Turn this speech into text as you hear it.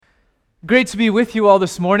Great to be with you all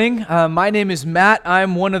this morning. My name is Matt.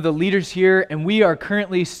 I'm one of the leaders here, and we are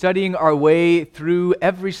currently studying our way through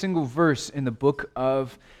every single verse in the book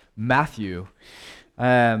of Matthew.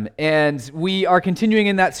 And we are continuing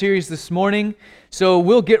in that series this morning, so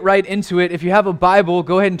we'll get right into it. If you have a Bible,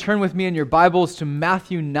 go ahead and turn with me in your Bibles to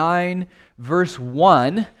Matthew 9, verse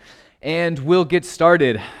 1, and we'll get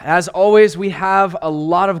started. As always, we have a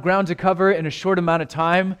lot of ground to cover in a short amount of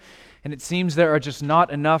time. And it seems there are just not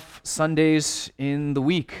enough Sundays in the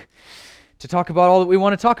week to talk about all that we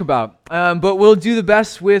want to talk about. But we'll do the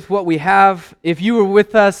best with what we have. If you were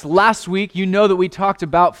with us last week, you know that we talked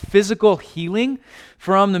about physical healing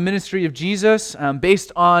from the ministry of Jesus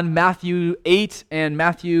based on Matthew 8 and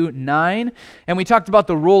Matthew 9. And we talked about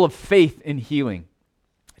the role of faith in healing.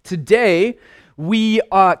 Today, we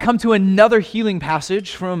come to another healing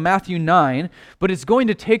passage from Matthew 9, but it's going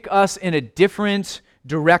to take us in a different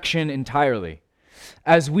direction entirely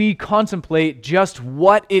as we contemplate just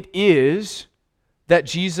what it is that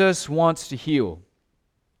Jesus wants to heal.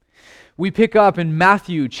 We pick up in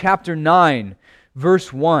Matthew chapter 9,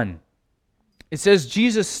 verse 1. It says,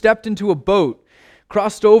 Jesus stepped into a boat,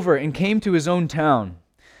 crossed over, and came to his own town.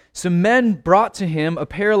 Some men brought to him a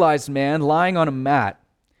paralyzed man lying on a mat.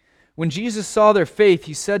 When Jesus saw their faith,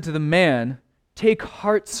 he said to the man, "Take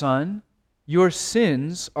heart, son, your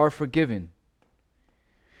sins are forgiven."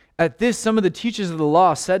 At this, some of the teachers of the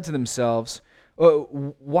law said to themselves,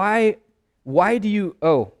 said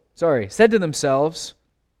to themselves,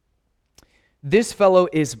 "This fellow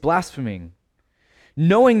is blaspheming."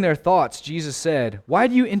 Knowing their thoughts, Jesus said, "Why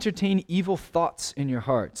do you entertain evil thoughts in your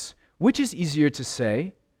hearts? Which is easier to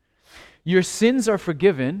say, 'Your sins are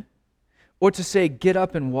forgiven,' or to say, 'Get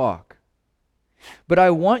up and walk'? But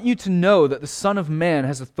I want you to know that the Son of Man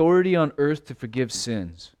has authority on earth to forgive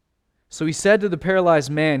sins." So he said to the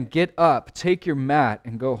paralyzed man, "Get up, take your mat,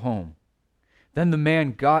 and go home." Then the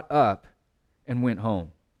man got up and went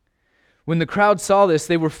home. When the crowd saw this,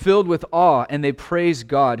 they were filled with awe, and they praised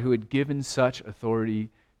God who had given such authority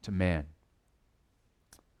to man.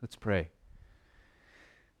 Let's pray.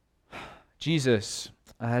 Jesus,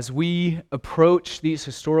 as we approach these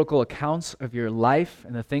historical accounts of your life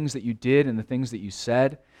and the things that you did and the things that you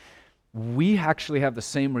said, we actually have the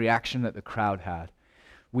same reaction that the crowd had.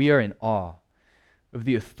 We are in awe of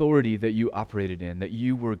the authority that you operated in, that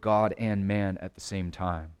you were God and man at the same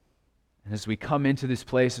time. And as we come into this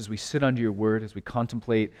place, as we sit under your word, as we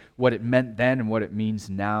contemplate what it meant then and what it means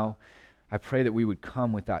now, I pray that we would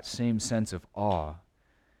come with that same sense of awe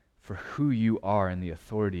for who you are and the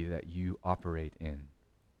authority that you operate in.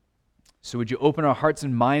 So would you open our hearts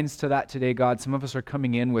and minds to that today, God? Some of us are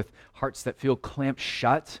coming in with hearts that feel clamped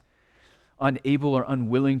shut, unable or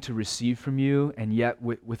unwilling to receive from you, and yet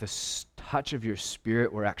with a touch of your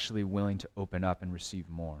Spirit, we're actually willing to open up and receive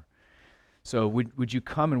more. So would you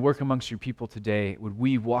come and work amongst your people today? Would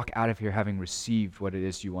we walk out of here having received what it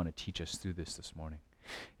is you want to teach us through this morning?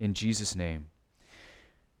 In Jesus' name,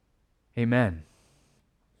 amen.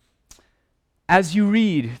 As you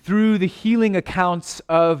read through the healing accounts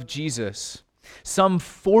of Jesus, some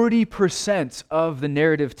 40% of the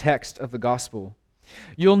narrative text of the gospel,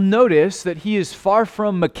 you'll notice that he is far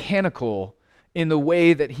from mechanical in the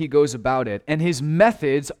way that he goes about it, and his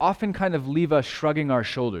methods often kind of leave us shrugging our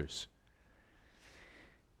shoulders.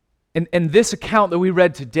 And this account that we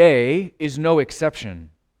read today is no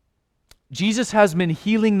exception. Jesus has been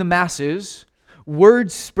healing the masses, word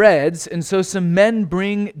spreads, and so some men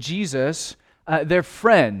bring Jesus, their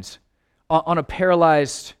friend, on a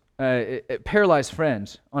paralyzed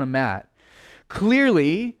friend on a mat.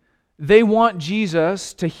 Clearly, they want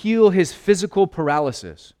Jesus to heal his physical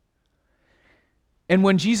paralysis. And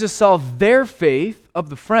when Jesus saw their faith of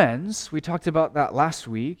the friends, we talked about that last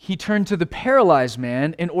week, he turned to the paralyzed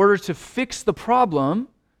man in order to fix the problem.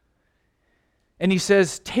 And he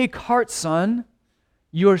says, "Take heart, son,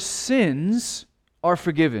 your sins are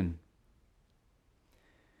forgiven."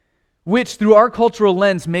 Which, through our cultural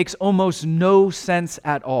lens, makes almost no sense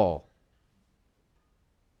at all.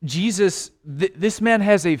 Jesus, this man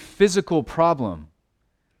has a physical problem.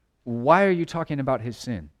 Why are you talking about his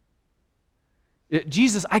sin?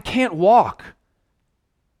 Jesus, I can't walk.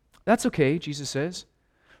 That's okay, Jesus says.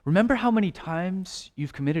 Remember how many times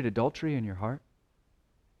you've committed adultery in your heart?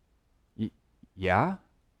 Yeah?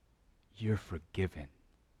 You're forgiven.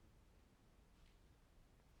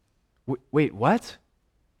 Wait, what?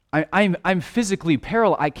 I'm physically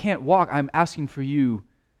paralyzed. I can't walk. I'm asking for you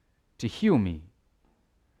to heal me.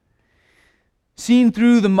 Seen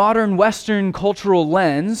through the modern Western cultural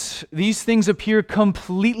lens, these things appear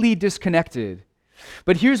completely disconnected.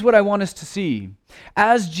 But here's what I want us to see.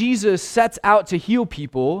 As Jesus sets out to heal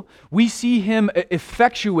people, we see him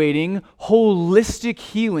effectuating holistic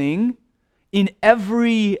healing in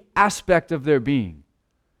every aspect of their being.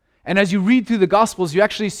 And as you read through the Gospels, you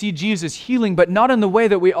actually see Jesus healing, but not in the way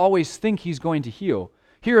that we always think he's going to heal.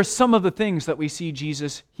 Here are some of the things that we see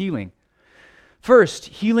Jesus healing. First,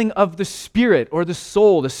 healing of the spirit or the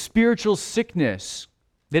soul, the spiritual sickness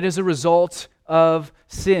that is a result of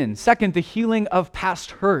sin. Second, the healing of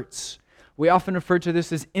past hurts. We often refer to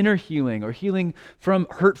this as inner healing or healing from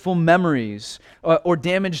hurtful memories or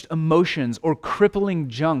damaged emotions or crippling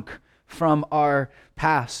junk from our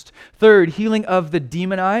past. Third, healing of the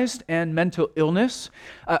demonized and mental illness.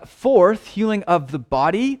 Fourth, healing of the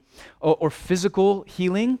body or physical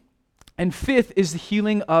healing. And fifth is the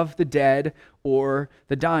healing of the dead or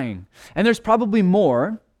the dying. And there's probably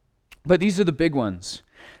more, but these are the big ones.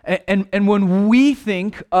 And when we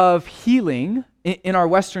think of healing in our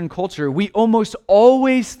Western culture, we almost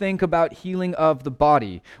always think about healing of the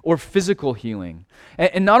body or physical healing.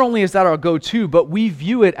 And not only is that our go-to, but we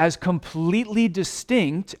view it as completely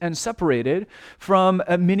distinct and separated from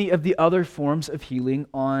many of the other forms of healing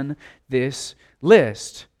on this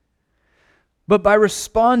list. But by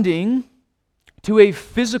responding to a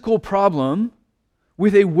physical problem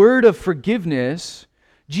with a word of forgiveness,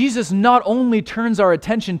 Jesus not only turns our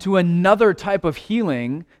attention to another type of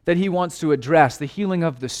healing that he wants to address, the healing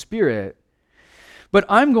of the spirit, but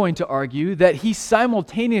I'm going to argue that he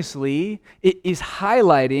simultaneously is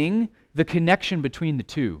highlighting the connection between the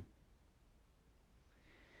two.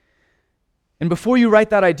 And before you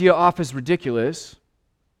write that idea off as ridiculous,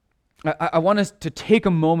 I want us to take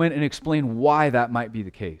a moment and explain why that might be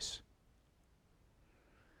the case.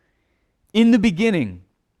 In the beginning,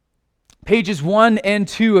 pages 1 and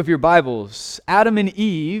 2 of your Bibles, Adam and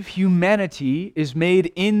Eve, humanity, is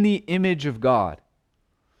made in the image of God,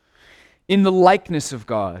 in the likeness of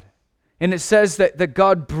God. And it says that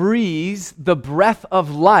God breathes the breath of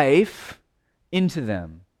life into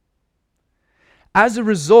them. As a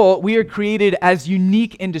result, we are created as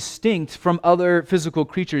unique and distinct from other physical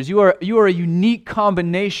creatures. You are a unique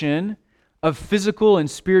combination of physical and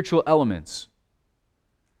spiritual elements.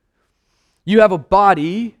 You have a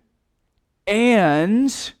body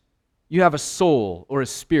and you have a soul or a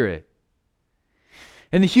spirit.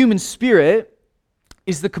 And the human spirit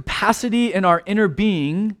is the capacity in our inner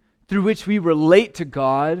being through which we relate to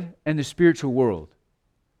God and the spiritual world.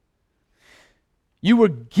 You were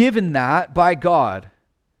given that by God.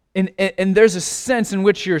 And there's a sense in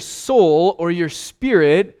which your soul or your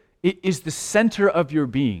spirit is the center of your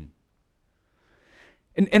being.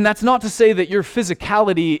 And that's not to say that your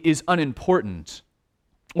physicality is unimportant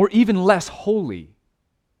or even less holy.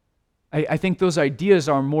 I think those ideas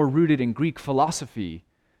are more rooted in Greek philosophy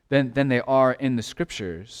than they are in the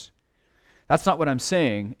Scriptures. That's not what I'm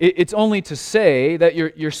saying. It's only to say that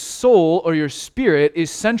your soul or your spirit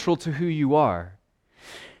is central to who you are.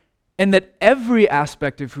 And that every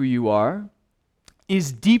aspect of who you are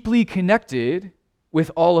is deeply connected with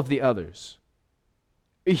all of the others.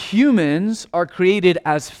 Humans are created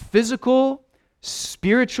as physical,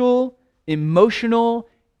 spiritual, emotional,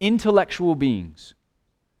 intellectual beings.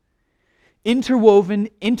 Interwoven,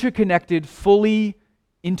 interconnected, fully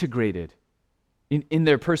integrated in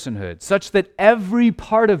their personhood, such that every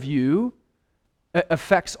part of you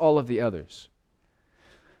affects all of the others.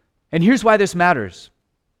 And here's why this matters.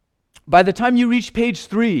 By the time you reach page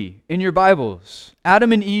 3 in your Bibles,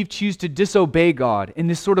 Adam and Eve choose to disobey God in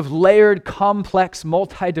this sort of layered, complex,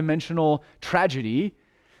 multidimensional tragedy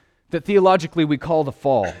that theologically we call the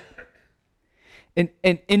fall. And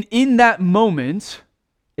in that moment,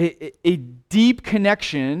 a deep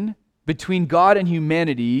connection between God and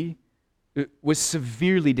humanity was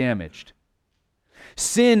severely damaged.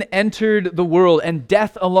 Sin entered the world and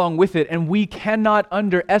death along with it, and we cannot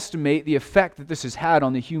underestimate the effect that this has had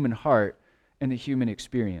on the human heart and the human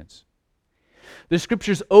experience. The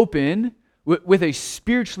Scriptures open with a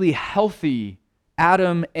spiritually healthy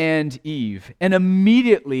Adam and Eve, and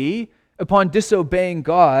immediately upon disobeying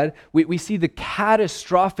God, we see the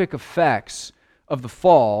catastrophic effects of the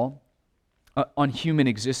fall on human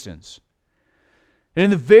existence. And in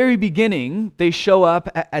the very beginning, they show up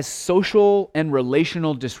as social and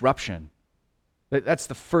relational disruption. That's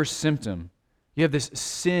the first symptom. You have this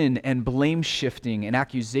sin and blame shifting and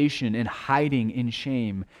accusation and hiding in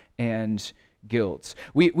shame and guilt.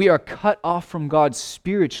 We are cut off from God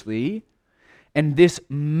spiritually, and this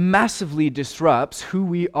massively disrupts who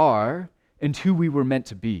we are and who we were meant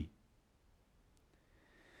to be.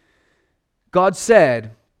 God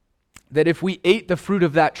said that if we ate the fruit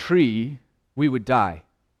of that tree, we would die.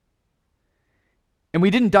 And we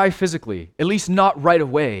didn't die physically, at least not right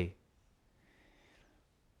away.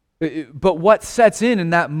 But what sets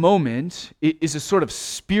in that moment is a sort of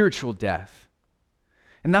spiritual death.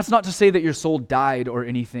 And that's not to say that your soul died or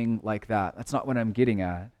anything like that. That's not what I'm getting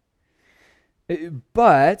at.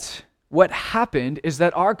 But what happened is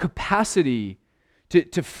that our capacity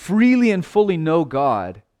to freely and fully know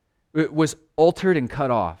God was altered and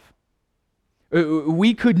cut off.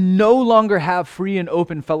 We could no longer have free and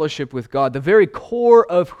open fellowship with God. The very core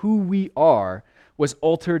of who we are was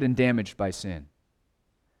altered and damaged by sin.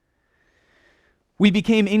 We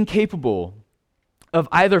became incapable of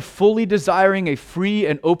either fully desiring a free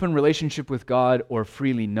and open relationship with God or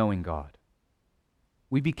freely knowing God.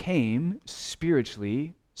 We became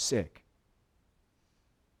spiritually sick.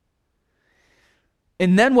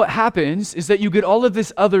 And then what happens is that you get all of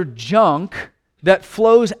this other junk that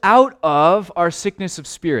flows out of our sickness of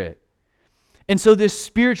spirit. And so this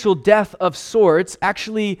spiritual death of sorts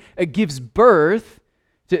actually gives birth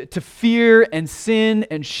to fear and sin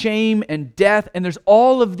and shame and death. And there's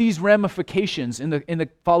all of these ramifications in the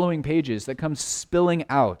following pages that come spilling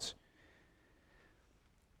out.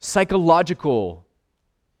 Psychological,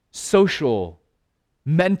 social,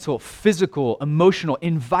 mental, physical, emotional,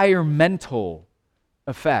 environmental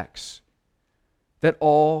effects that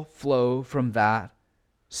all flow from that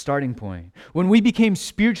starting point. When we became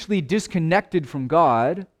spiritually disconnected from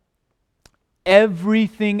God,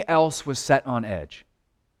 everything else was set on edge.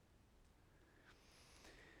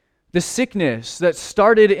 The sickness that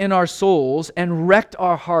started in our souls and wrecked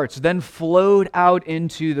our hearts then flowed out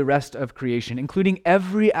into the rest of creation, including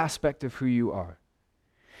every aspect of who you are.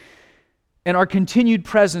 And our continued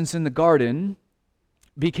presence in the garden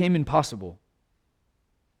became impossible.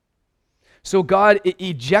 So God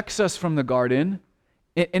ejects us from the garden,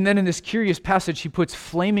 and then in this curious passage, he puts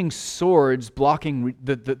flaming swords blocking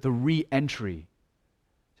the re-entry,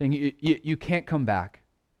 saying, you can't come back.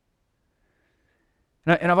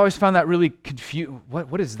 And I've always found that really confusing.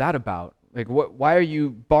 What is that about? Like, why are you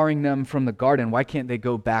barring them from the garden? Why can't they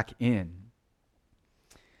go back in?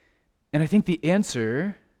 And I think the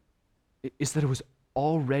answer is that it was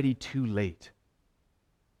already too late.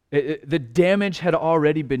 The damage had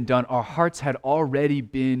already been done. Our hearts had already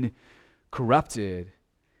been corrupted.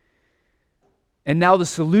 And now the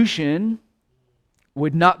solution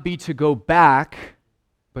would not be to go back,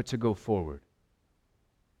 but to go forward.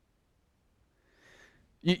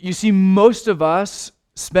 You see, most of us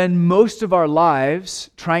spend most of our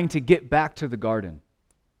lives trying to get back to the garden.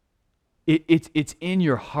 It's in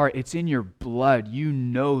your heart. It's in your blood. You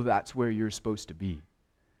know that's where you're supposed to be.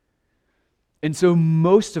 And so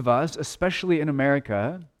most of us, especially in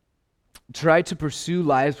America, try to pursue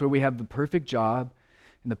lives where we have the perfect job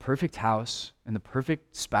and the perfect house and the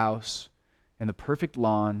perfect spouse and the perfect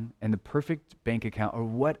lawn and the perfect bank account or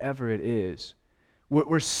whatever it is.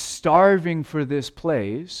 We're starving for this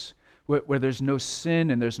place where there's no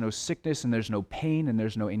sin and there's no sickness and there's no pain and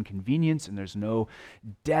there's no inconvenience and there's no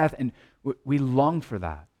death. And we long for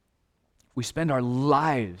that. We spend our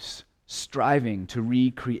lives striving to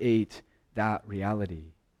recreate that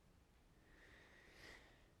reality.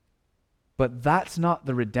 But that's not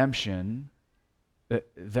the redemption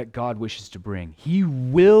that God wishes to bring. He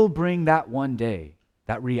will bring that one day,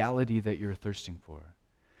 that reality that you're thirsting for.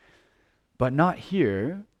 But not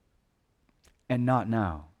here and not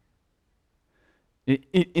now.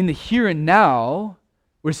 In the here and now,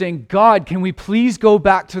 we're saying, God, can we please go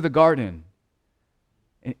back to the garden?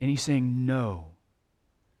 And he's saying, no.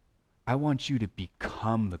 I want you to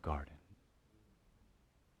become the garden.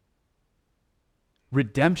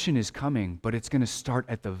 Redemption is coming, but it's going to start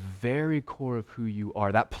at the very core of who you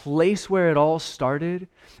are. That place where it all started,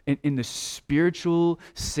 in the spiritual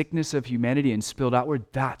sickness of humanity and spilled outward,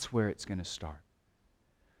 that's where it's going to start.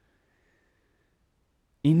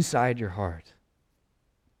 Inside your heart.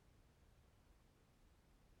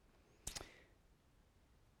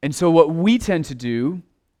 And so what we tend to do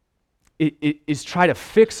is try to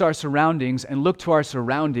fix our surroundings and look to our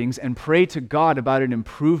surroundings and pray to God about an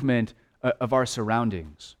improvement of our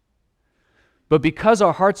surroundings. But because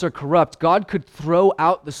our hearts are corrupt, God could throw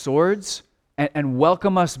out the swords and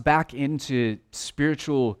welcome us back into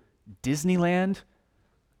spiritual Disneyland,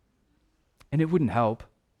 and it wouldn't help.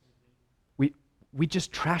 We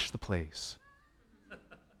just trash the place.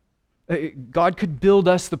 God could build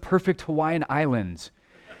us the perfect Hawaiian islands,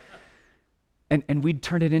 and we'd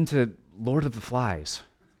turn it into Lord of the Flies.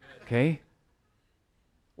 Okay?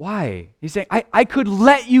 Why? He's saying, I could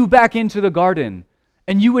let you back into the garden,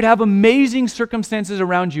 and you would have amazing circumstances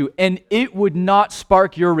around you, and it would not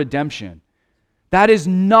spark your redemption. That is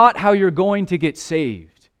not how you're going to get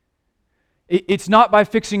saved. It's not by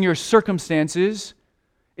fixing your circumstances.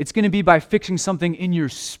 It's going to be by fixing something in your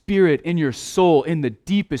spirit, in your soul, in the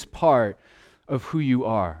deepest part of who you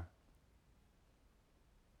are.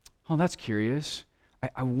 Oh, that's curious.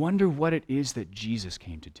 I wonder what it is that Jesus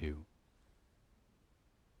came to do.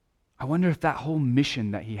 I wonder if that whole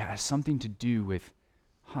mission that he has something to do with,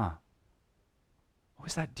 what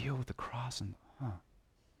was that deal with the cross and,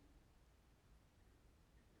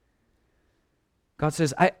 God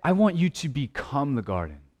says, I want you to become the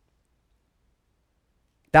garden.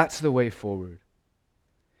 That's the way forward.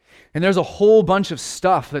 And there's a whole bunch of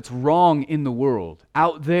stuff that's wrong in the world,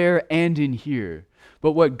 out there and in here.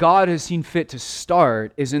 But what God has seen fit to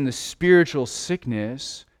start is in the spiritual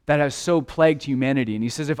sickness that has so plagued humanity. And he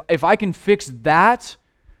says, if I can fix that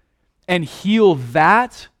and heal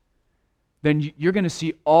that, then you're going to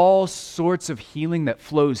see all sorts of healing that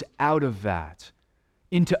flows out of that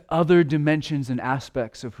into other dimensions and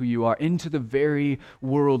aspects of who you are, into the very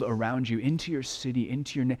world around you, into your city,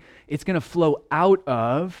 into your it's going to flow out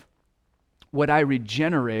of what I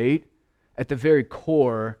regenerate at the very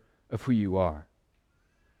core of who you are.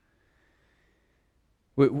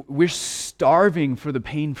 We're starving for the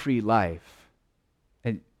pain-free life,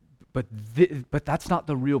 but that's not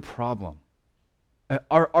the real problem.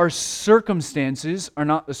 Our circumstances are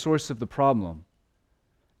not the source of the problem.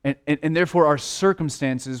 And therefore, our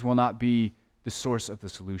circumstances will not be the source of the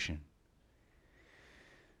solution.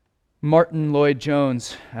 Martin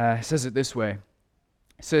Lloyd-Jones says it this way.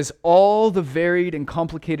 He says, all the varied and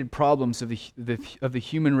complicated problems of the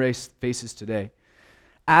human race faces today,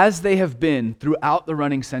 as they have been throughout the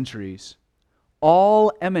running centuries,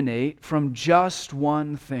 all emanate from just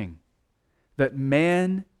one thing, that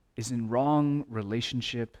man is in wrong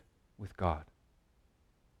relationship with God.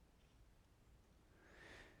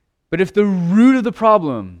 But if the root of the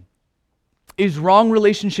problem is wrong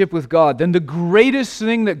relationship with God, then the greatest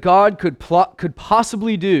thing that God could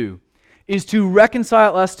possibly do is to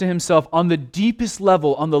reconcile us to himself on the deepest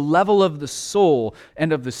level, on the level of the soul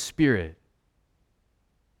and of the spirit.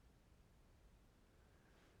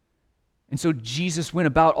 And so Jesus went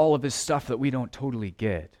about all of this stuff that we don't totally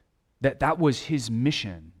get. That was his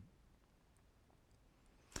mission.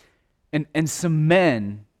 And some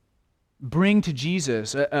men bring to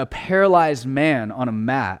Jesus a paralyzed man on a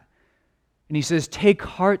mat. And he says, take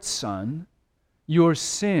heart, son, your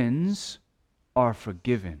sins are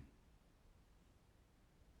forgiven.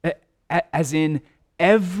 As in,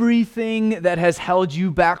 everything that has held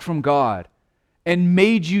you back from God and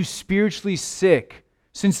made you spiritually sick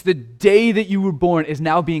since the day that you were born is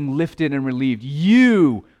now being lifted and relieved.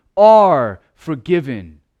 You are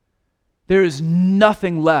forgiven. There is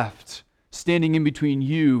nothing left standing in between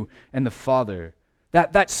you and the Father.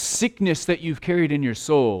 That sickness that you've carried in your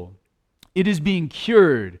soul, it is being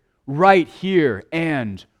cured right here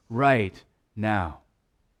and right now.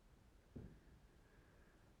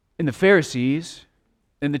 And the Pharisees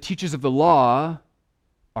and the teachers of the law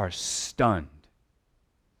are stunned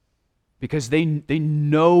because they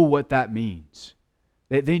know what that means.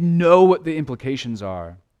 They know what the implications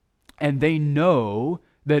are. And they know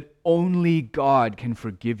that only God can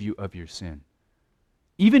forgive you of your sin.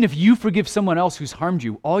 Even if you forgive someone else who's harmed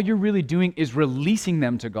you, all you're really doing is releasing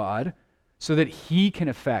them to God so that he can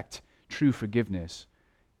effect true forgiveness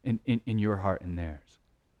in your heart and theirs.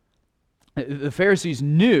 The Pharisees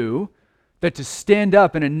knew that to stand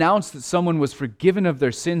up and announce that someone was forgiven of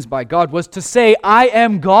their sins by God was to say, I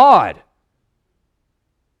am God.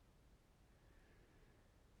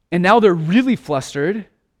 And now they're really flustered.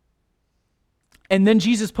 And then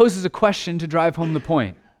Jesus poses a question to drive home the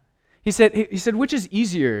point. He said, which is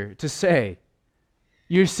easier to say,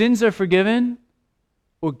 your sins are forgiven,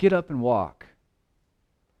 or get up and walk?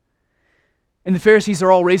 And the Pharisees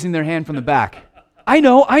are all raising their hand from the back. I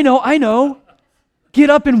know. Get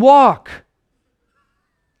up and walk.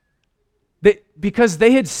 Because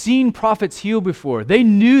they had seen prophets heal before. They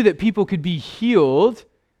knew that people could be healed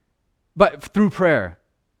but through prayer.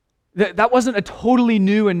 That wasn't a totally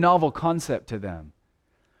new and novel concept to them.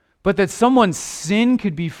 But that someone's sin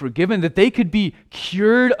could be forgiven, that they could be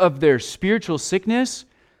cured of their spiritual sickness,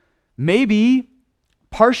 maybe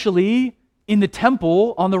partially in the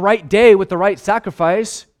temple on the right day with the right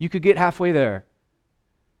sacrifice, you could get halfway there.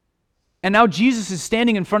 And now Jesus is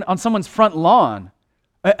standing in front on someone's front lawn,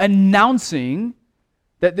 announcing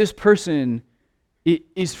that this person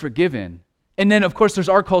is forgiven. And then, of course, there's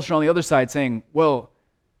our culture on the other side saying, well,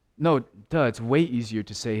 no, it's way easier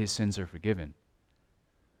to say his sins are forgiven.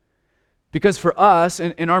 Because for us,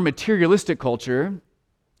 in our materialistic culture,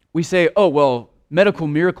 we say, oh, well, medical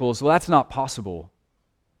miracles, well, that's not possible.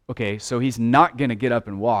 Okay, so he's not going to get up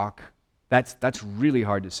and walk. That's really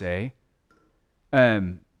hard to say.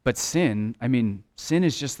 But sin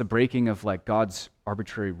is just the breaking of like God's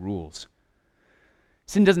arbitrary rules.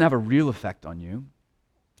 Sin doesn't have a real effect on you.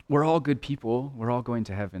 We're all good people. We're all going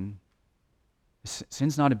to heaven.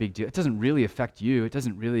 Sin's not a big deal. It doesn't really affect you. It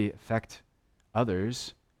doesn't really affect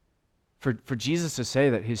others. For Jesus to say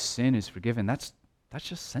that his sin is forgiven, that's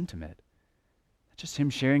just sentiment. That's just him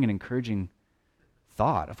sharing an encouraging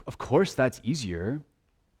thought. Of course that's easier.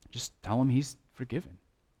 Just tell him he's forgiven.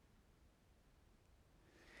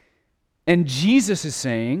 And Jesus is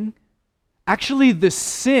saying, actually the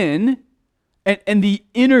sin and the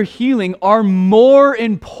inner healing are more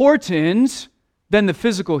important than the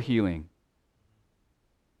physical healing.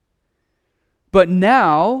 But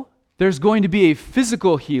now there's going to be a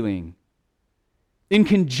physical healing in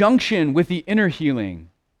conjunction with the inner healing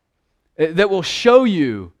that will show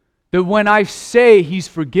you that when I say he's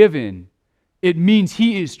forgiven, it means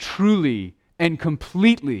he is truly and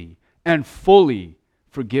completely and fully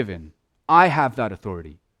forgiven. I have that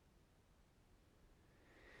authority.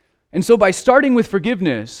 And so by starting with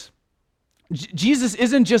forgiveness, Jesus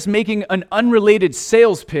isn't just making an unrelated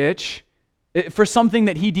sales pitch for something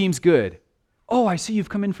that he deems good. Oh, I see you've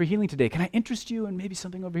come in for healing today. Can I interest you in maybe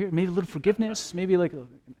something over here? Maybe a little forgiveness? Maybe like...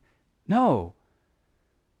 No.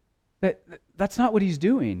 That's not what he's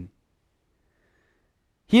doing.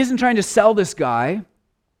 He isn't trying to sell this guy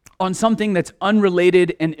on something that's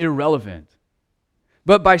unrelated and irrelevant.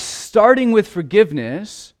 But by starting with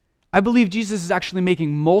forgiveness, I believe Jesus is actually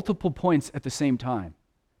making multiple points at the same time.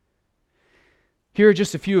 Here are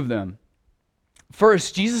just a few of them.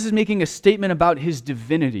 First, Jesus is making a statement about his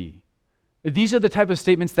divinity. These are the type of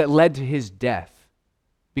statements that led to his death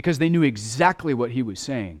because they knew exactly what he was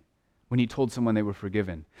saying when he told someone they were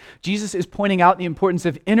forgiven. Jesus is pointing out the importance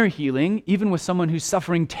of inner healing, even with someone who's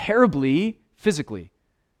suffering terribly physically.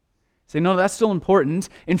 Say, no, that's still important.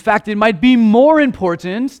 In fact, it might be more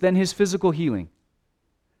important than his physical healing.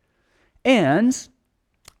 And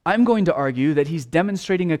I'm going to argue that he's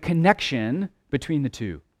demonstrating a connection between the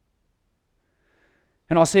two.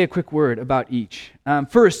 And I'll say a quick word about each.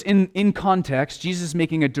 First, in context, Jesus is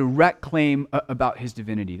making a direct claim about his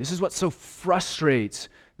divinity. This is what so frustrates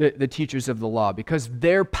the teachers of the law, because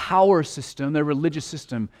their power system, their religious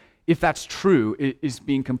system, if that's true, is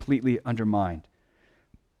being completely undermined.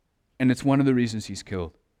 And it's one of the reasons he's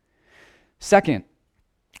killed. Second,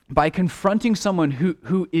 by confronting someone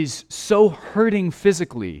who is so hurting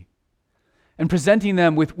physically and presenting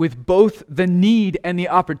them with both the need and the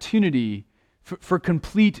opportunity for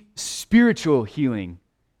complete spiritual healing,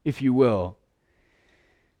 if you will,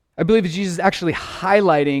 I believe that Jesus is actually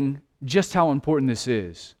highlighting just how important this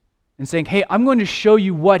is and saying, hey, I'm going to show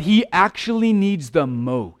you what he actually needs the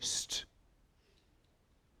most.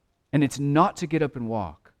 And it's not to get up and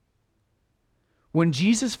walk. When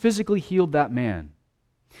Jesus physically healed that man,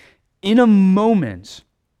 in a moment,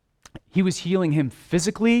 he was healing him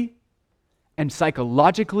physically and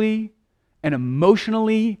psychologically and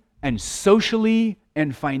emotionally and socially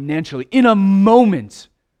and financially. In a moment,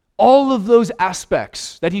 all of those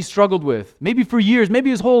aspects that he struggled with, maybe for years,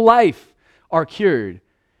 maybe his whole life, are cured.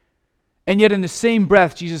 And yet in the same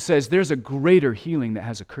breath, Jesus says, there's a greater healing that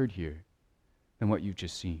has occurred here than what you've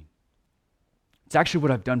just seen. It's actually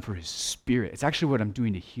what I've done for his spirit. It's actually what I'm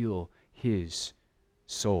doing to heal his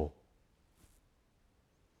soul.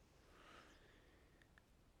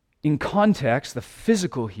 In context, the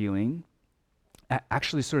physical healing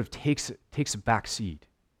actually sort of takes a back seat.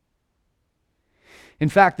 In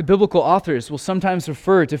fact, the biblical authors will sometimes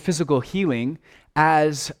refer to physical healing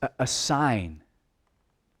as a sign.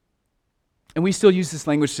 And we still use this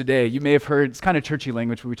language today. You may have heard, it's kind of churchy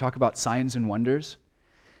language where we talk about signs and wonders,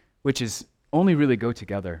 which is only really go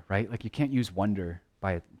together, right? Like you can't use wonder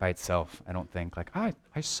by itself, I don't think. Like,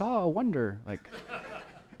 I saw a wonder. Like,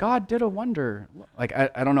 God did a wonder. Like,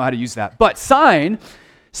 I don't know how to use that. But sign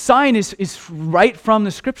is right from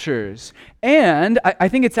the scriptures. And I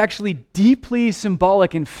think it's actually deeply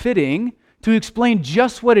symbolic and fitting to explain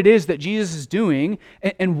just what it is that Jesus is doing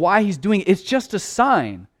and why he's doing it. It's just a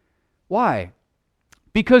sign. Why?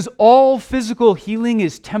 Because all physical healing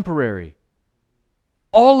is temporary.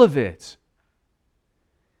 All of it.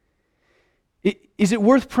 Is it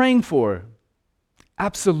worth praying for?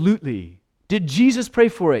 Absolutely. Did Jesus pray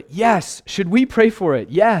for it? Yes. Should we pray for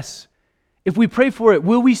it? Yes. If we pray for it,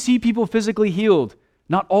 will we see people physically healed?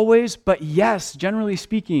 Not always, but yes, generally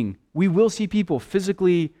speaking, we will see people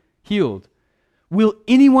physically healed. Will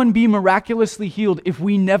anyone be miraculously healed if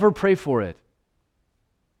we never pray for it?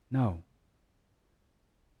 No.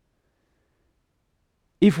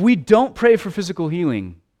 If we don't pray for physical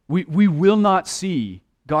healing, we will not see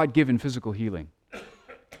God-given physical healing.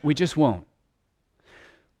 We just won't.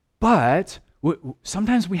 But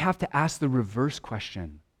sometimes we have to ask the reverse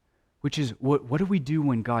question, which is, what do we do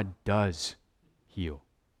when God does heal?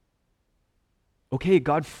 Okay,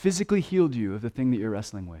 God physically healed you of the thing that you're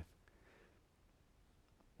wrestling with.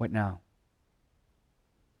 What now?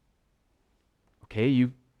 Okay,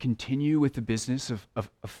 you continue with the business of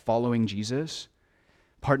following Jesus,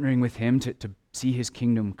 partnering with him to see his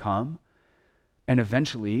kingdom come, and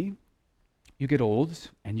eventually you get old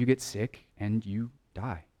and you get sick and you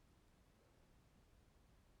die.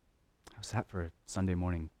 How's that for a Sunday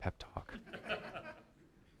morning pep talk?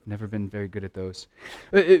 Never been very good at those.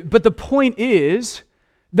 But the point is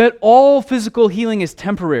that all physical healing is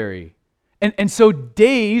temporary. And so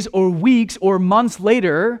days or weeks or months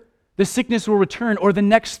later, the sickness will return or the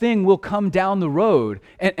next thing will come down the road.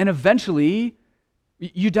 And eventually,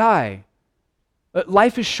 you die.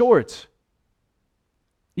 Life is short.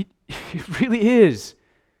 It really is.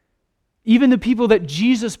 Even the people that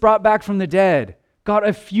Jesus brought back from the dead got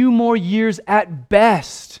a few more years at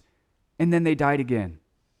best, and then they died again.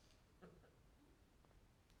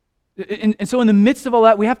 And so in the midst of all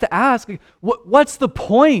that, we have to ask, what's the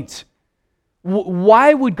point?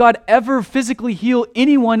 Why would God ever physically heal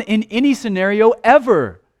anyone in any scenario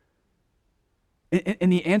ever? And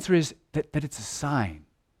the answer is that it's a sign.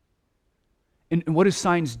 And what do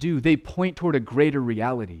signs do? They point toward a greater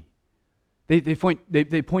reality. They point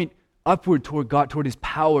upward toward God, toward his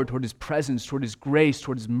power, toward his presence, toward his grace,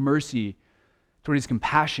 toward his mercy, toward his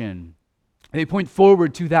compassion. They point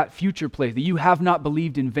forward to that future place, that you have not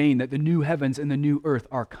believed in vain, that the new heavens and the new earth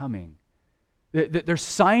are coming. They're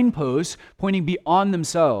signposts pointing beyond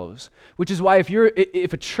themselves, which is why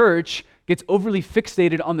if a church gets overly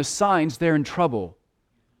fixated on the signs, they're in trouble,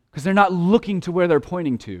 because they're not looking to where they're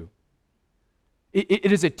pointing to.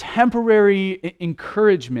 It is a temporary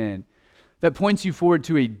encouragement that points you forward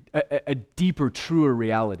to a deeper, truer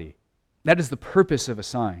reality. That is the purpose of a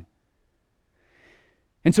sign.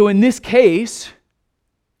 And so in this case,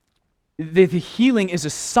 the healing is a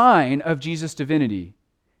sign of Jesus' divinity.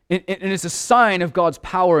 And it's a sign of God's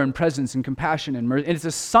power and presence and compassion and mercy. And it's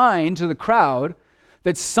a sign to the crowd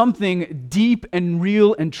that something deep and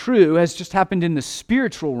real and true has just happened in the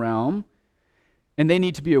spiritual realm, and they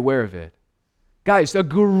need to be aware of it. Guys, a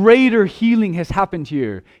greater healing has happened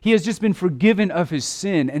here. He has just been forgiven of his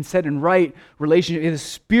sin and set in right relationship. His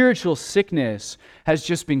spiritual sickness has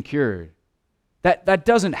just been cured. That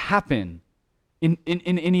doesn't happen in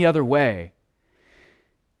any other way.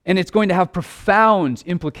 And it's going to have profound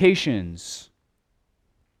implications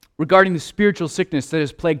regarding the spiritual sickness that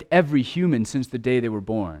has plagued every human since the day they were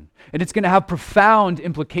born. And it's going to have profound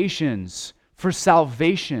implications for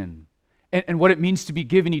salvation and what it means to be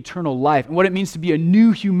given eternal life and what it means to be a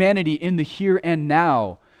new humanity in the here and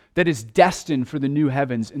now that is destined for the new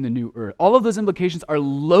heavens and the new earth. All of those implications are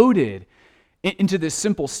loaded into this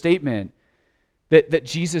simple statement that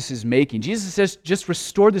Jesus is making. Jesus says, just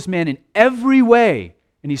restore this man in every way.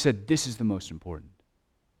 And he said, this is the most important.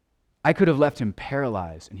 I could have left him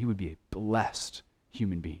paralyzed and he would be a blessed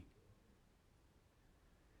human being.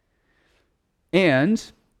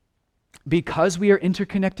 And because we are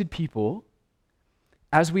interconnected people,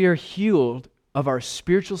 as we are healed of our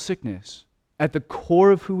spiritual sickness, at the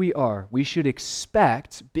core of who we are, we should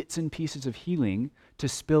expect bits and pieces of healing to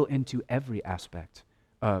spill into every aspect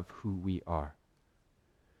of who we are.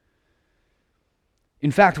 In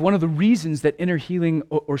fact, one of the reasons that inner healing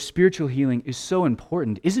or spiritual healing is so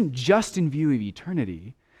important isn't just in view of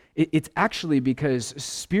eternity. It's actually because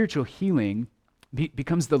spiritual healing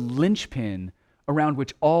becomes the linchpin around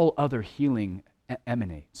which all other healing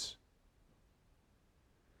emanates.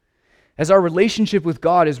 As our relationship with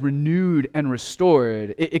God is renewed and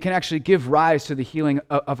restored, it can actually give rise to the healing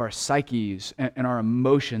of our psyches and our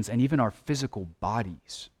emotions and even our physical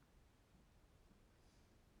bodies.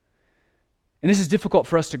 And this is difficult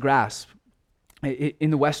for us to grasp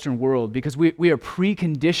in the Western world because we are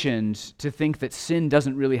preconditioned to think that sin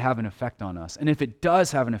doesn't really have an effect on us. And if it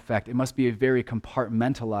does have an effect, it must be a very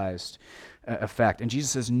compartmentalized effect. And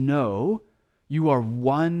Jesus says, no, you are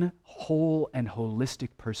one whole and holistic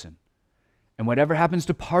person. And whatever happens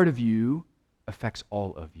to part of you affects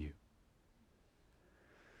all of you.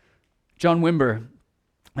 John Wimber,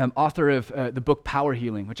 author of the book Power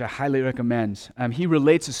Healing, which I highly recommend, he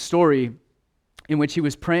relates a story in which he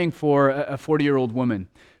was praying for a 40-year-old woman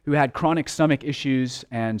who had chronic stomach issues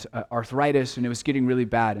and arthritis, and it was getting really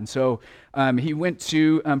bad. And so he went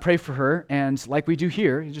to pray for her, and like we do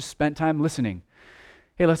here, he just spent time listening.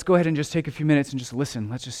 Hey, let's go ahead and just take a few minutes and just listen.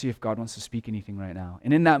 Let's just see if God wants to speak anything right now.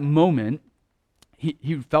 And in that moment,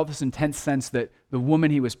 he felt this intense sense that the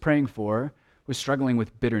woman he was praying for was struggling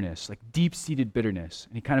with bitterness, like deep-seated bitterness.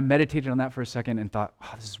 And he kind of meditated on that for a second and thought,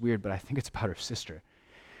 oh, this is weird, but I think it's about her sister.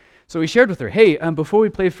 So he shared with her, hey, before we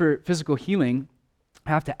pray for physical healing,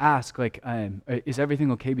 I have to ask, is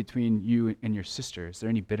everything okay between you and your sister? Is there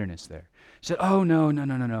any bitterness there? She said, oh, no.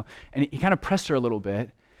 And he kind of pressed her a little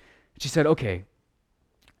bit. She said, okay,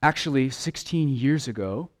 actually, 16 years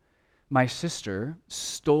ago, my sister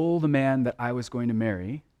stole the man that I was going to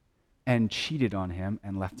marry and cheated on him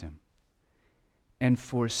and left him. And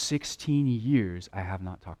for 16 years, I have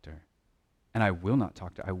not talked to her. And I will not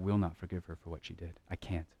talk to her. I will not forgive her for what she did. I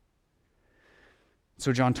can't.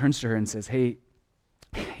 So John turns to her and says, hey,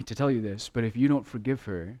 I hate to tell you this, but if you don't forgive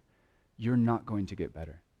her, you're not going to get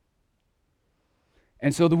better.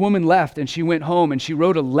 And so the woman left, and she went home, and she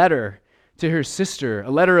wrote a letter to her sister,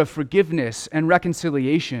 a letter of forgiveness and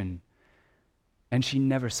reconciliation, and she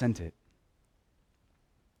never sent it.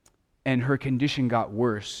 And her condition got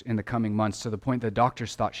worse in the coming months to the point the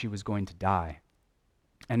doctors thought she was going to die.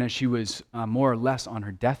 And as she was more or less on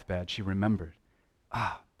her deathbed, she remembered,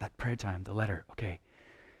 that prayer time, the letter, okay.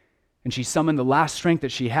 And she summoned the last strength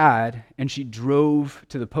that she had, and she drove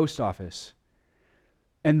to the post office.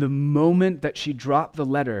 And the moment that she dropped the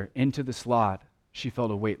letter into the slot, she felt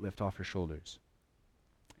a weight lift off her shoulders.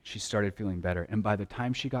 She started feeling better. And by the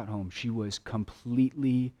time she got home, she was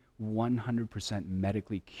completely 100%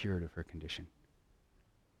 medically cured of her condition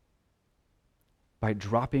by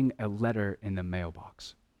dropping a letter in the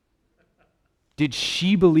mailbox. Did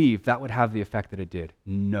she believe that would have the effect that it did?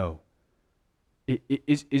 No.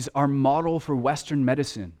 Is our model for Western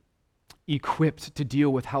medicine equipped to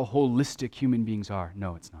deal with how holistic human beings are?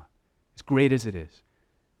 No, it's not. As great as it is.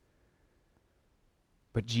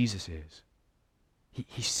 But Jesus is.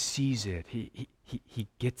 He sees it. He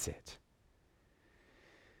gets it.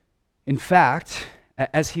 In fact,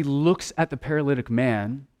 as he looks at the paralytic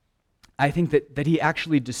man, I think that he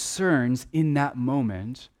actually discerns in that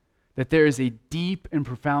moment that there is a deep and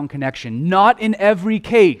profound connection. Not in every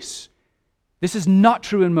case. This is not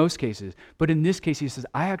true in most cases. But in this case, he says,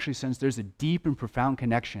 I actually sense there's a deep and profound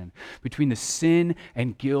connection between the sin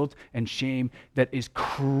and guilt and shame that is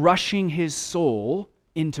crushing his soul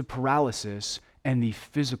into paralysis and the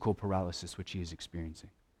physical paralysis which he is experiencing.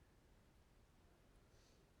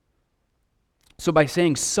 So by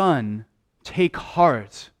saying, son, take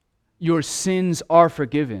heart, your sins are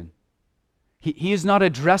forgiven. He is not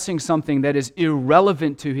addressing something that is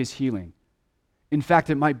irrelevant to his healing. In fact,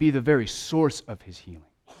 it might be the very source of his healing.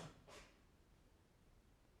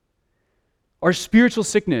 Our spiritual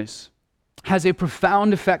sickness has a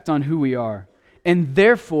profound effect on who we are, and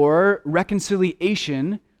therefore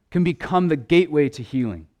reconciliation can become the gateway to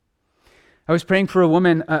healing. I was praying for a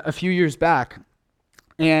woman a few years back,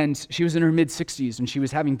 and she was in her mid-60s, and she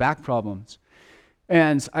was having back problems.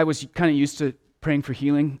 And I was kind of used to praying for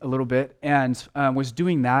healing a little bit, and was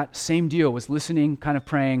doing that. Same deal, was listening, kind of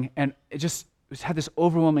praying, and it just had this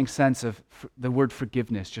overwhelming sense of the word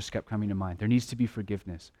forgiveness just kept coming to mind. There needs to be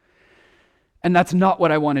forgiveness. And that's not what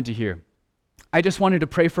I wanted to hear. I just wanted to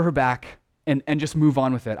pray for her back and just move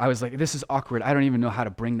on with it. I was like, this is awkward. I don't even know how to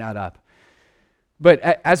bring that up. But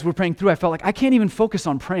as we're praying through, I felt like I can't even focus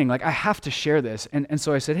on praying. Like, I have to share this. And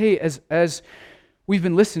so I said, hey, as we've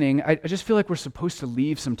been listening, I just feel like we're supposed to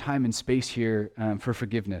leave some time and space here for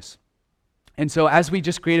forgiveness. And so as we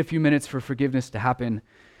just create a few minutes for forgiveness to happen,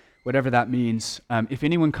 whatever that means, if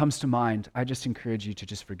anyone comes to mind, I just encourage you to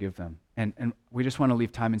just forgive them. And we just want to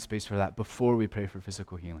leave time and space for that before we pray for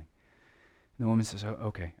physical healing. And the woman says, oh,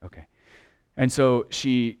 okay. And so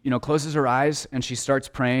she, closes her eyes and she starts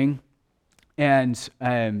praying, and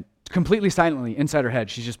completely silently inside her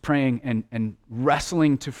head, she's just praying and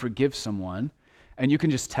wrestling to forgive someone. And you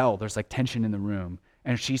can just tell there's like tension in the room.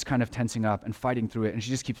 And she's kind of tensing up and fighting through it. And she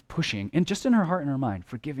just keeps pushing. And just in her heart and her mind,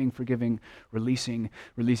 forgiving, releasing.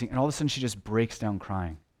 And all of a sudden she just breaks down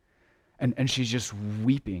crying. And she's just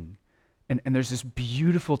weeping. And there's this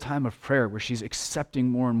beautiful time of prayer where she's accepting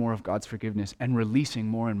more and more of God's forgiveness and releasing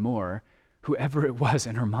more and more whoever it was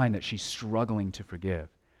in her mind that she's struggling to forgive.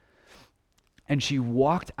 And she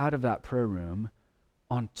walked out of that prayer room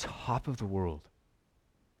on top of the world.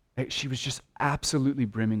 She was just absolutely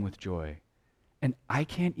brimming with joy. And I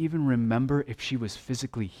can't even remember if she was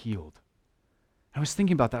physically healed. I was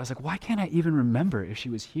thinking about that. I was like, why can't I even remember if she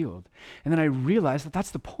was healed? And then I realized that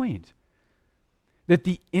that's the point. That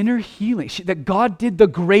the inner healing, that God did the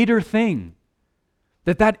greater thing.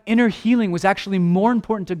 That inner healing was actually more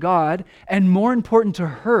important to God and more important to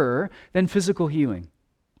her than physical healing.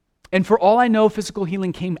 And for all I know, physical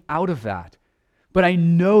healing came out of that. But I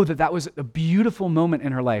know that that was a beautiful moment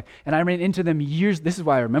in her life. And I ran into them this is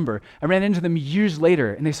why I remember. I ran into them years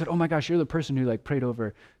later, and they said, oh my gosh, you're the person who prayed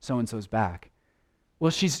over so-and-so's back.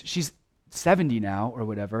 Well, she's 70 now or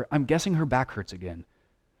whatever. I'm guessing her back hurts again.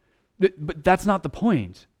 But that's not the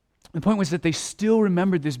point. The point was that they still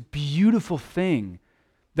remembered this beautiful thing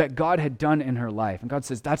that God had done in her life. And God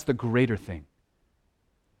says, that's the greater thing,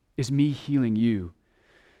 is me healing you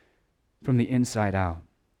from the inside out.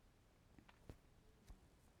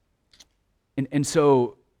 And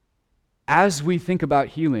so as we think about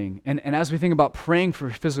healing and as we think about praying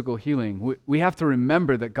for physical healing, we have to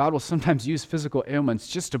remember that God will sometimes use physical ailments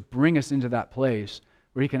just to bring us into that place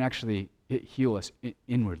where he can actually heal us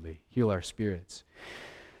inwardly, heal our spirits.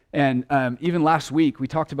 And even last week, we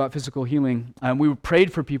talked about physical healing. We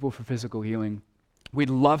prayed for people for physical healing.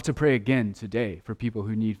 We'd love to pray again today for people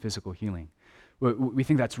who need physical healing. We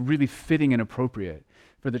think that's really fitting and appropriate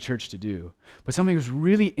for the church to do. But something was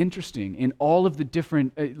really interesting in all of the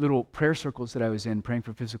different little prayer circles that I was in praying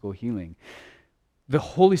for physical healing. The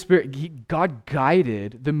Holy Spirit, God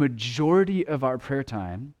guided the majority of our prayer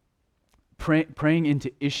time praying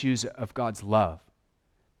into issues of God's love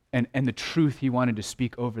and the truth he wanted to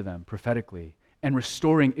speak over them prophetically, and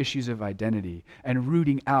restoring issues of identity and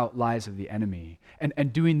rooting out lies of the enemy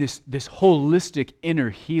and doing this holistic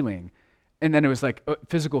inner healing. And then it was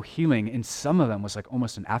physical healing in some of them was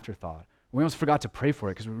almost an afterthought. We almost forgot to pray for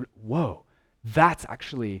it because whoa, that's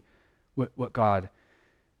actually what God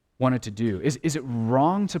wanted to do. Is it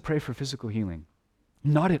wrong to pray for physical healing?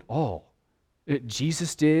 Not at all.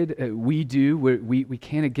 Jesus did, we do, we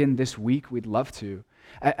can again this week, we'd love to.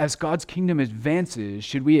 As God's kingdom advances,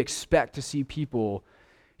 should we expect to see people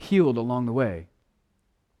healed along the way?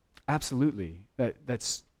 Absolutely.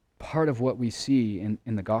 That's part of what we see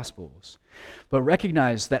in the Gospels. But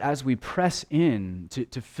recognize that as we press in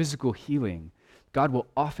to physical healing, God will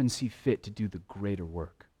often see fit to do the greater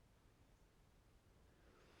work.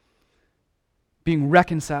 Being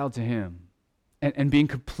reconciled to him and being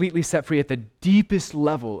completely set free at the deepest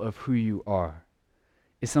level of who you are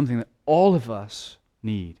is something that all of us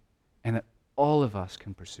need and that all of us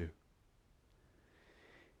can pursue.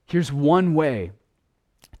 Here's one way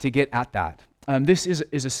to get at that. This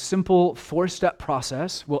is a simple 4-step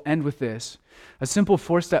process. We'll end with this. A simple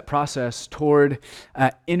 4-step process toward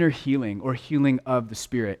inner healing or healing of the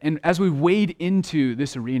spirit. And as we wade into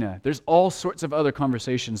this arena, there's all sorts of other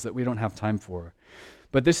conversations that we don't have time for.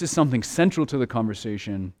 But this is something central to the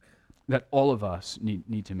conversation that all of us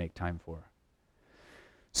need to make time for.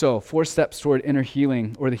 So 4 steps toward inner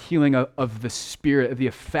healing, or the healing of the spirit, of the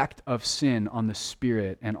effect of sin on the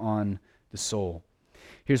spirit and on the soul.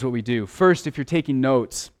 Here's what we do. First, if you're taking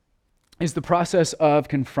notes, is the process of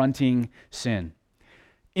confronting sin.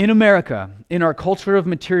 In America, in our culture of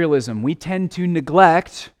materialism, we tend to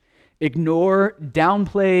neglect, ignore,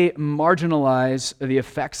 downplay, marginalize the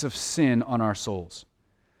effects of sin on our souls.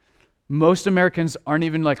 Most Americans aren't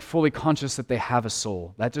even fully conscious that they have a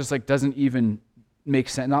soul. That just doesn't even make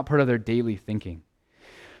sense, not part of their daily thinking.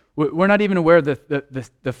 We're not even aware of the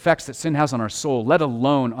effects that sin has on our soul, let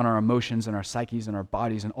alone on our emotions and our psyches and our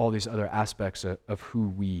bodies and all these other aspects of who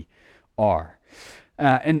we are.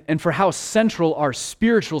 And for how central our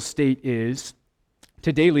spiritual state is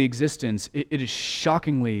to daily existence, it is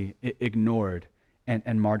shockingly ignored and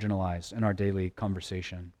marginalized in our daily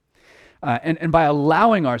conversation. And by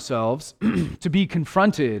allowing ourselves to be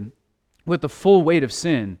confronted with the full weight of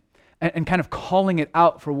sin and kind of calling it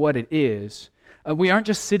out for what it is, we aren't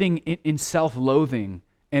just sitting in self-loathing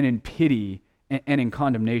and in pity and in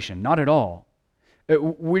condemnation. Not at all.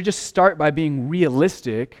 We just start by being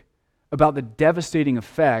realistic about the devastating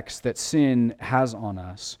effects that sin has on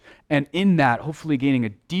us, and in that, hopefully gaining a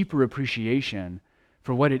deeper appreciation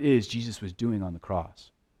for what it is Jesus was doing on the cross.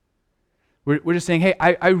 We're just saying, hey,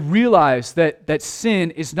 I realize that sin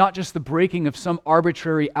is not just the breaking of some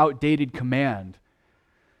arbitrary, outdated command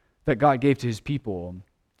that God gave to his people.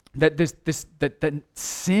 That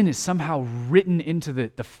sin is somehow written into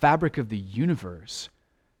the fabric of the universe.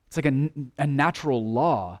 It's like a natural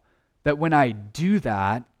law that when I do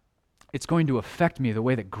that, it's going to affect me the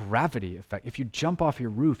way that gravity affects. If you jump off your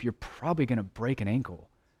roof, you're probably going to break an ankle.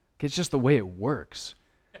 It's just the way it works.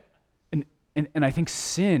 And I think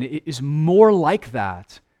sin is more like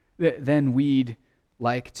that than we'd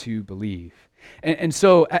like to believe. And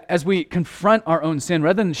so as we confront our own sin,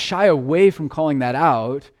 rather than shy away from calling that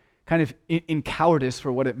out, kind of in cowardice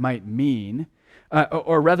for what it might mean,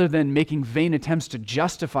 or rather than making vain attempts to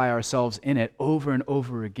justify ourselves in it over and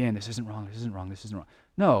over again, this isn't wrong, this isn't wrong, this isn't wrong.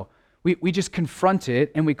 No, we just confront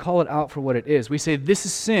it and we call it out for what it is. We say, this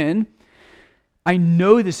is sin, I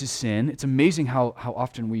know this is sin. It's amazing how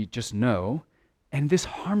often we just know, and this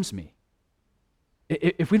harms me.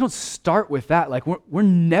 If we don't start with that, like we're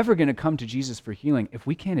never going to come to Jesus for healing if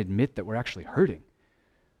we can't admit that we're actually hurting,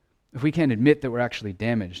 if we can't admit that we're actually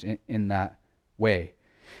damaged in that way.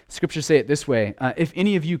 Scriptures say it this way: if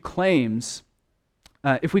any of you claims,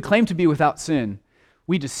 if we claim to be without sin,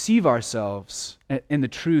 we deceive ourselves, and the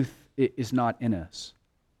truth is not in us.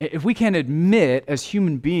 If we can't admit as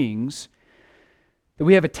human beings that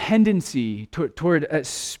we have a tendency toward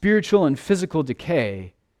spiritual and physical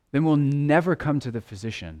decay, then we'll never come to the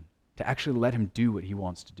physician to actually let him do what he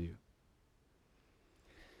wants to do.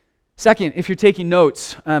 Second, if you're taking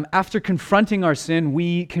notes, after confronting our sin,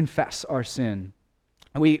 we confess our sin.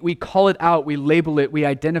 We call it out, we label it, we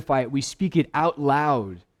identify it, we speak it out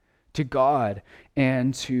loud to God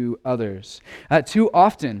and to others. Too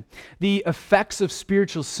often, the effects of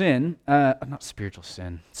spiritual sickness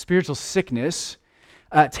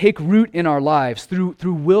take root in our lives through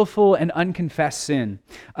willful and unconfessed sin,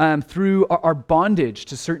 through our bondage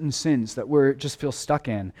to certain sins that we just feel stuck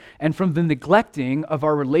in, and from the neglecting of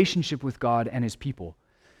our relationship with God and His people.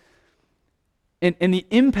 And the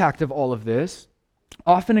impact of all of this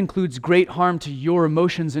often includes great harm to your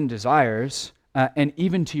emotions and desires, and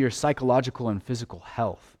even to your psychological and physical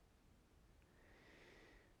health.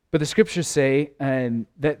 But the scriptures say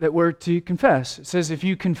that we're to confess. It says, if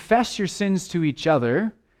you confess your sins to each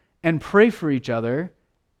other and pray for each other,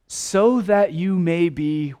 so that you may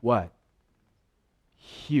be what?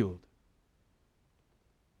 Healed.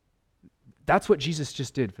 That's what Jesus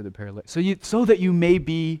just did for the paralyzed. So that you may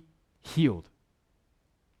be healed.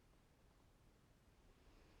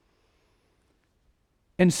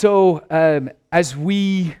 And so, as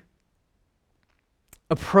we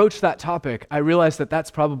approach that topic, I realize that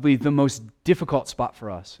that's probably the most difficult spot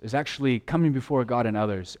for us, is actually coming before God and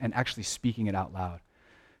others and actually speaking it out loud.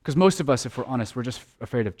 Because most of us, if we're honest, we're just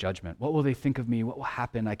afraid of judgment. What will they think of me? What will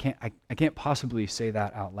happen? I can't possibly say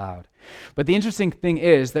that out loud. But the interesting thing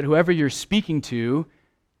is that whoever you're speaking to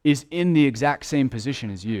is in the exact same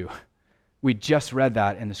position as you. We just read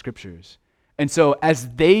that in the scriptures. And so as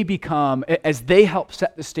they help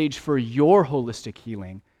set the stage for your holistic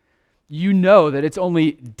healing, you know that it's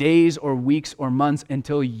only days or weeks or months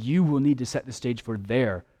until you will need to set the stage for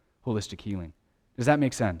their holistic healing. Does that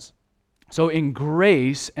make sense? So in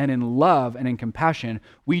grace and in love and in compassion,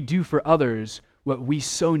 we do for others what we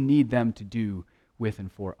so need them to do with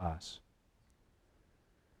and for us.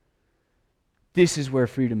 This is where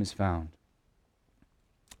freedom is found.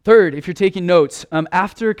 Third, if you're taking notes,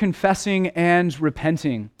 after confessing and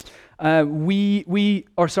repenting,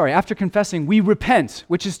 after confessing, we repent,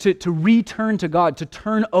 which is to return to God, to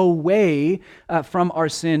turn away from our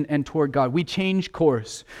sin and toward God. We change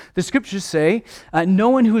course. The scriptures say, no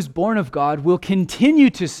one who is born of God will continue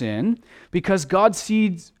to sin because God's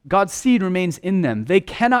seed remains in them. They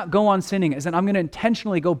cannot go on sinning, as in I'm going to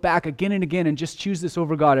intentionally go back again and again and just choose this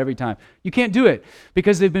over God every time. You can't do it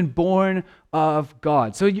because they've been born of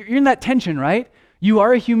God. So you're in that tension, right? You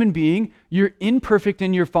are a human being. You're imperfect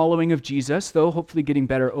in your following of Jesus, though hopefully getting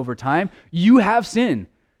better over time. You have sin.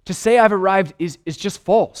 To say I've arrived is just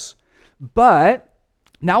false. But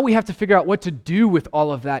now we have to figure out what to do with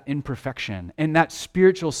all of that imperfection and that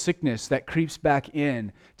spiritual sickness that creeps back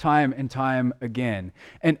in time and time again.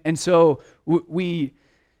 And so we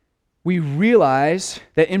realize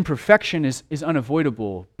that imperfection is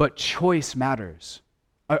unavoidable, but choice matters.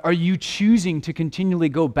 Are you choosing to continually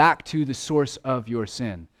go back to the source of your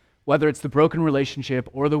sin? Whether it's the broken relationship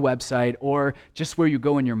or the website or just where you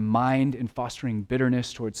go in your mind in fostering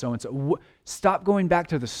bitterness towards so-and-so. Stop going back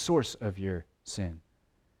to the source of your sin.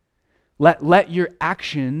 Let your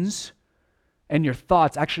actions and your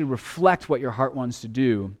thoughts actually reflect what your heart wants to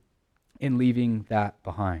do in leaving that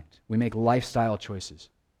behind. We make lifestyle choices.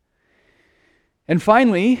 And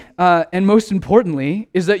finally, and most importantly,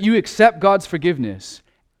 is that you accept God's forgiveness.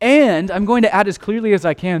 And I'm going to add as clearly as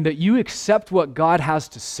I can that you accept what God has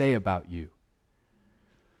to say about you.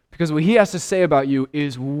 Because what He has to say about you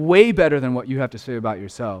is way better than what you have to say about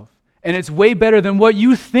yourself. And it's way better than what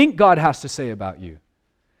you think God has to say about you.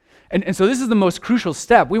 And so this is the most crucial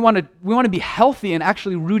step. We want to be healthy and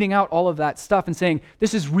actually rooting out all of that stuff and saying,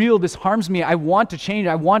 this is real, this harms me, I want to change,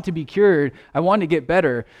 I want to be cured, I want to get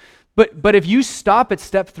better. But if you stop at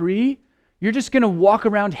step 3, you're just going to walk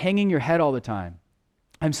around hanging your head all the time.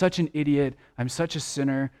 I'm such an idiot. I'm such a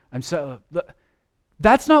sinner.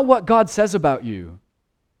 That's not what God says about you.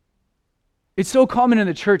 It's so common in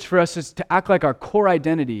the church for us to act like our core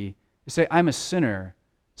identity is say, I'm a sinner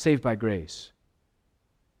saved by grace.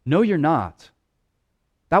 No, you're not.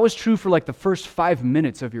 That was true for like the first 5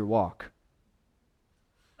 minutes of your walk.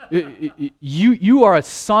 You are a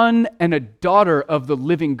son and a daughter of the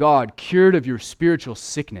living God, cured of your spiritual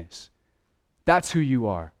sickness. That's who you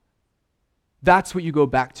are. That's what you go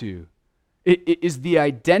back to. It is the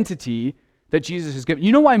identity that Jesus has given.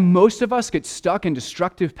 You know why most of us get stuck in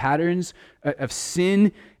destructive patterns of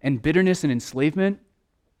sin and bitterness and enslavement?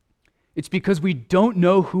 It's because we don't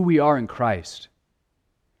know who we are in Christ.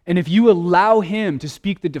 And if you allow Him to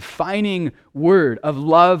speak the defining word of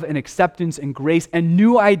love and acceptance and grace and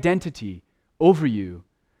new identity over you,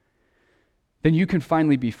 then you can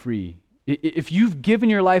finally be free. If you've given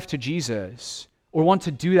your life to Jesus or want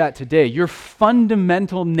to do that today, your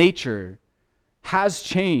fundamental nature has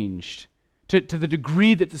changed to the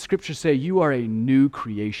degree that the scriptures say you are a new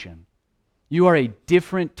creation. You are a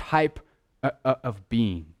different type of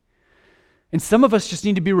being. And some of us just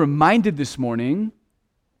need to be reminded this morning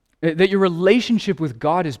that your relationship with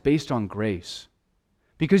God is based on grace.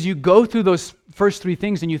 Because you go through those first three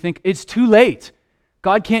things and you think, it's too late.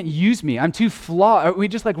 God can't use me. I'm too flawed. We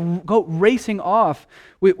just go racing off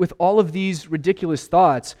with all of these ridiculous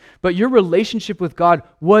thoughts. But your relationship with God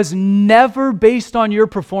was never based on your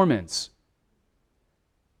performance.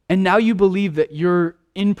 And now you believe that your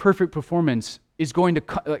imperfect performance is going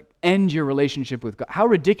to end your relationship with God. How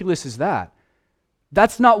ridiculous is that?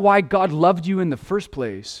 That's not why God loved you in the first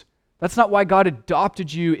place. That's not why God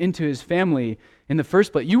adopted you into His family in the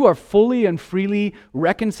first place. You are fully and freely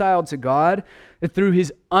reconciled to God through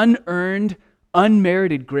His unearned,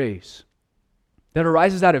 unmerited grace that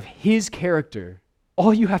arises out of His character.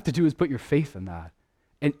 All you have to do is put your faith in that,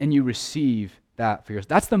 and you receive that for yours.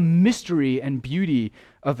 That's the mystery and beauty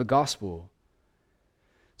of the gospel.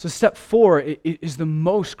 So step 4 is the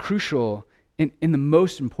most crucial and the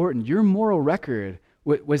most important. Your moral record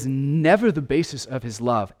was never the basis of His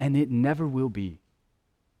love, and it never will be.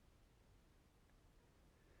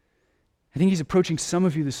 I think He's approaching some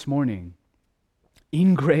of you this morning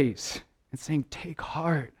in grace and saying, take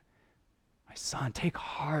heart, my son, take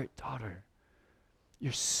heart, daughter.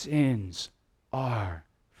 Your sins are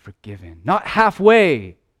forgiven. Not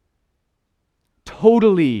halfway,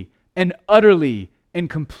 totally and utterly and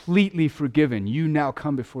completely forgiven. You now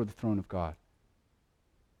come before the throne of God.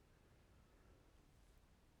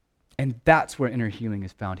 And that's where inner healing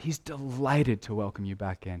is found. He's delighted to welcome you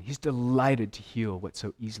back in. He's delighted to heal what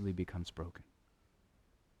so easily becomes broken.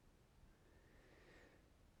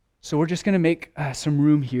 So we're just going to make some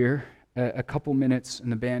room here, a couple minutes,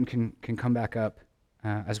 and the band can come back up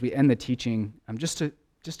as we end the teaching, just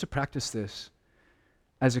to practice this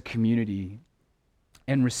as a community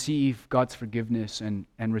and receive God's forgiveness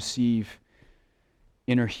and receive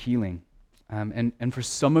inner healing. And for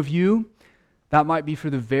some of you, that might be for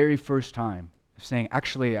the very first time, saying,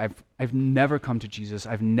 actually, I've never come to Jesus.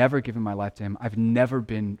 I've never given my life to Him. I've never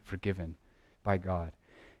been forgiven by God.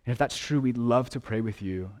 And if that's true, we'd love to pray with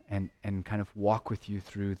you and kind of walk with you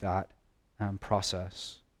through that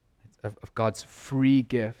process of God's free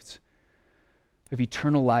gift of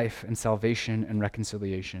eternal life and salvation and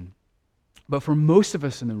reconciliation. But for most of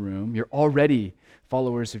us in the room, you're already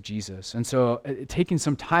followers of Jesus. And so taking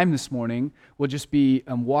some time this morning, we'll just be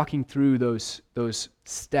walking through those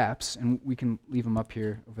steps, and we can leave them up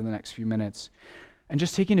here over the next few minutes. And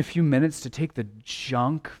just taking a few minutes to take the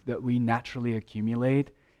junk that we naturally accumulate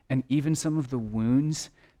and even some of the wounds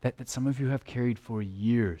that some of you have carried for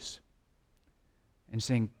years, and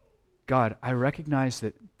saying, God, I recognize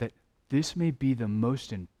that this may be the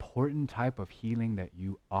most important type of healing that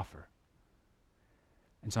you offer.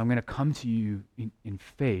 And so I'm going to come to you in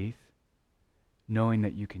faith, knowing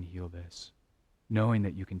that you can heal this, knowing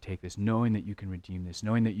that you can take this, knowing that you can redeem this,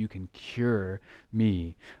 knowing that you can cure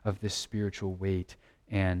me of this spiritual weight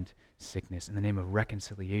and sickness in the name of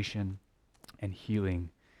reconciliation and healing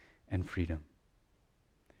and freedom.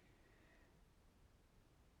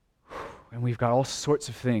 And we've got all sorts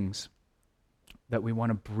of things that we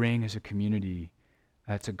want to bring as a community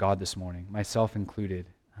to God this morning, myself included.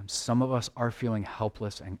 Some of us are feeling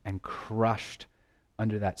helpless and crushed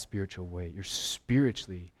under that spiritual weight. You're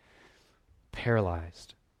spiritually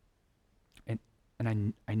paralyzed.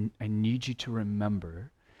 And I need you to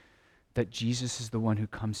remember that Jesus is the one who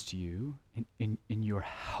comes to you in your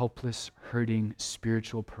helpless, hurting,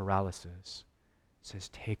 spiritual paralysis. Says,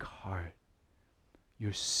 take heart.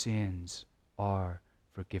 Your sins are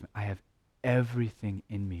forgiven. I have everything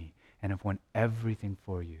in me, and I've won everything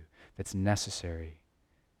for you that's necessary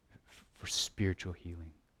for spiritual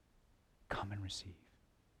healing. Come and receive.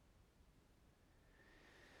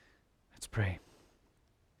 Let's pray.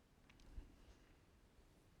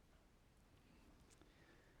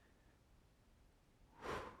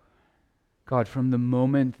 God, from the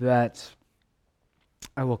moment that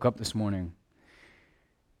I woke up this morning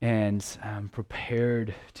and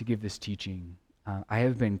prepared to give this teaching. I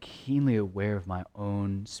have been keenly aware of my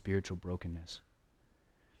own spiritual brokenness.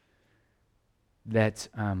 That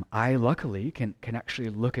I luckily can actually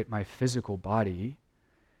look at my physical body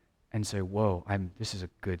and say, whoa, this is a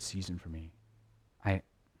good season for me.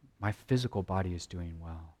 My physical body is doing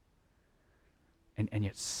well. And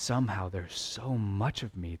yet somehow there's so much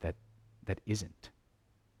of me that isn't,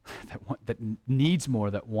 that needs more,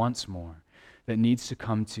 that wants more, that needs to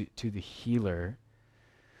come to the healer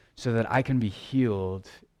so that I can be healed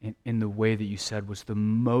in the way that you said was the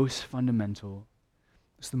most fundamental,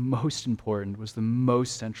 was the most important, was the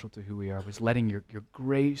most central to who we are, was letting your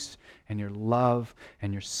grace and your love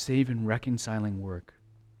and your saving, reconciling work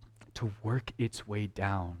to work its way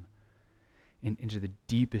down into the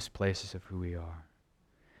deepest places of who we are.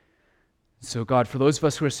 So God, for those of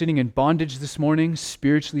us who are sitting in bondage this morning,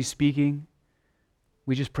 spiritually speaking,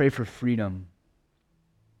 we just pray for freedom.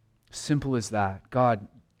 Simple as that. God,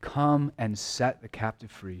 come and set the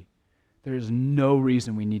captive free. There is no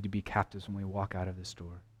reason we need to be captives when we walk out of this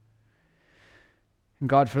door. And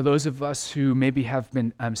God, for those of us who maybe have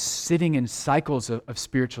been sitting in cycles of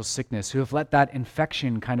spiritual sickness, who have let that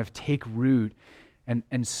infection kind of take root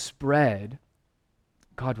and spread,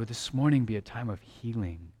 God, would this morning be a time of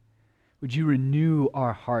healing? Would you renew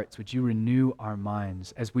our hearts? Would you renew our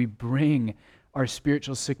minds as we bring our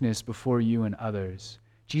spiritual sickness before you and others?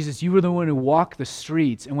 Jesus, you were the one who walked the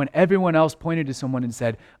streets, and when everyone else pointed to someone and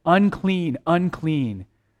said, unclean, unclean,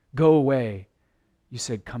 go away, you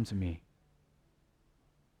said, come to me.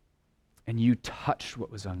 And you touched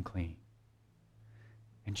what was unclean,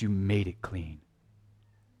 and you made it clean.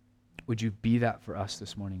 Would you be that for us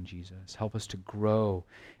this morning, Jesus? Help us to grow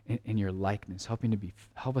in your likeness.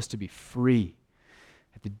 Help us to be free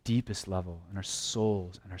at the deepest level in our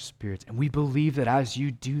souls and our spirits. And we believe that as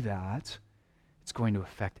you do that, it's going to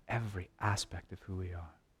affect every aspect of who we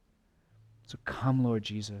are. So come, Lord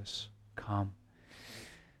Jesus, come.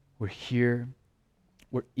 We're here.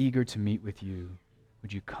 We're eager to meet with you.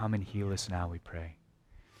 Would you come and heal us now, we pray.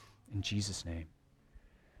 In Jesus' name,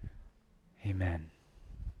 amen.